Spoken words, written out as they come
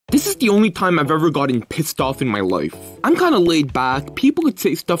This is the only time I've ever gotten pissed off in my life. I'm kinda laid back, people could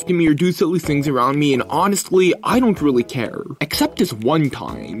say stuff to me or do silly things around me, and honestly, I don't really care. Except this one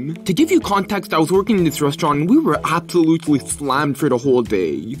time. To give you context, I was working in this restaurant and we were absolutely slammed for the whole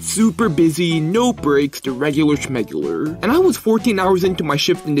day. Super busy, no breaks, the regular schmegular. And I was 14 hours into my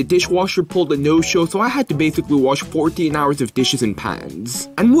shift and the dishwasher pulled a no-show, so I had to basically wash 14 hours of dishes and pans.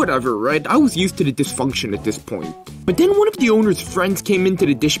 And whatever, right? I was used to the dysfunction at this point. But then one of the owner's friends came into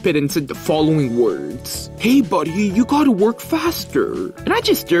the dish pit and said the following words. "Hey buddy, you gotta work faster." And I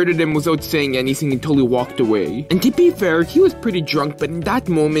just stared at him without saying anything until he walked away. And to be fair, he was pretty drunk, but in that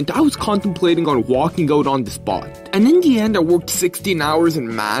moment, I was contemplating on walking out on the spot. And in the end, I worked 16 hours and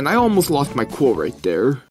man, I almost lost my cool right there.